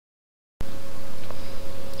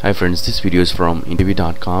Hi friends, this video is from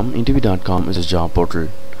interview.com. Interview.com is a job portal.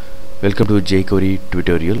 Welcome to Jquery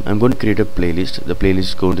tutorial. I'm going to create a playlist. The playlist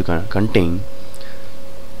is going to contain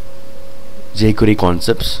Jquery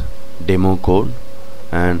concepts, demo code,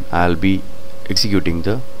 and I'll be executing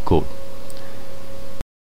the code.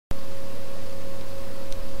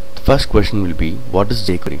 The first question will be, what is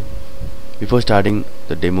Jquery? Before starting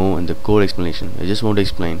the demo and the code explanation, I just want to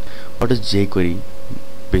explain what is Jquery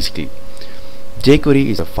basically. Jquery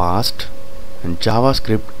is a fast and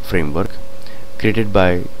JavaScript framework created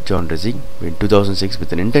by John Resig in 2006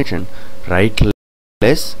 with an intention: write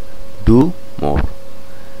less, do more.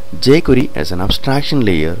 Jquery as an abstraction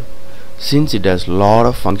layer, since it has a lot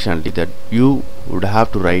of functionality that you would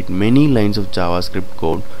have to write many lines of JavaScript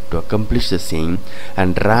code to accomplish the same,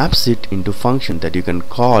 and wraps it into function that you can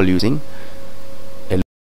call using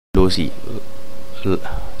LOC,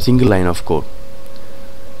 single line of code.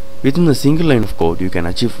 Within the single line of code you can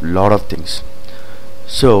achieve a lot of things.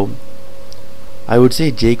 So I would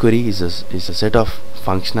say Jquery is a set of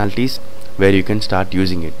functionalities where you can start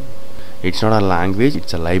using it. It's not a language,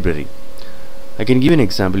 it's a library. I can give you an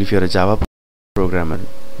example. If you're a Java programmer,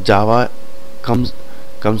 Java comes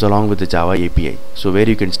along with the Java API, so where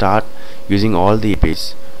you can start using all the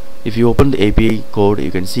APIs. If you open the API code,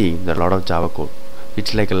 you can see there are a lot of Java code.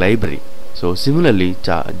 It's like a library. So similarly,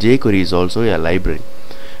 Jquery is also a library.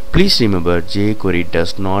 Please remember, Jquery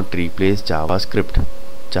does not replace JavaScript.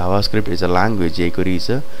 JavaScript is a language, Jquery is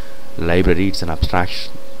a library, it's an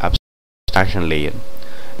abstraction layer.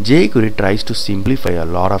 Jquery tries to simplify a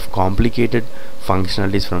lot of complicated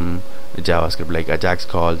functionalities from JavaScript, like AJAX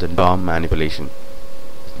calls and DOM manipulation.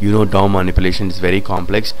 You know, DOM manipulation is very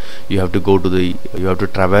complex. You have to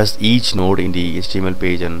traverse each node in the HTML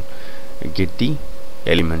page and get the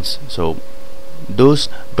elements. So those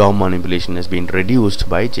DOM manipulation has been reduced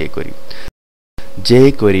by Jquery.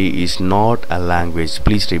 Jquery is not a language.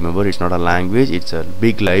 Please remember, it's not a language, it's a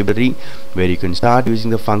big library where you can start using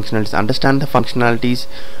the functionalities, understand the functionalities,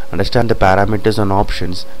 understand the parameters and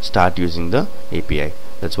options, start using the API.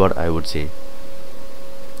 That's what I would say.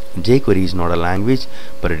 Jquery is not a language,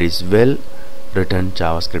 but it is well written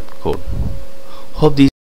JavaScript code. Hope these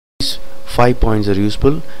 5 points are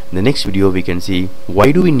useful. In the next video we can see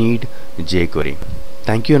why do we need Jquery.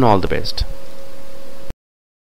 Thank you and all the best.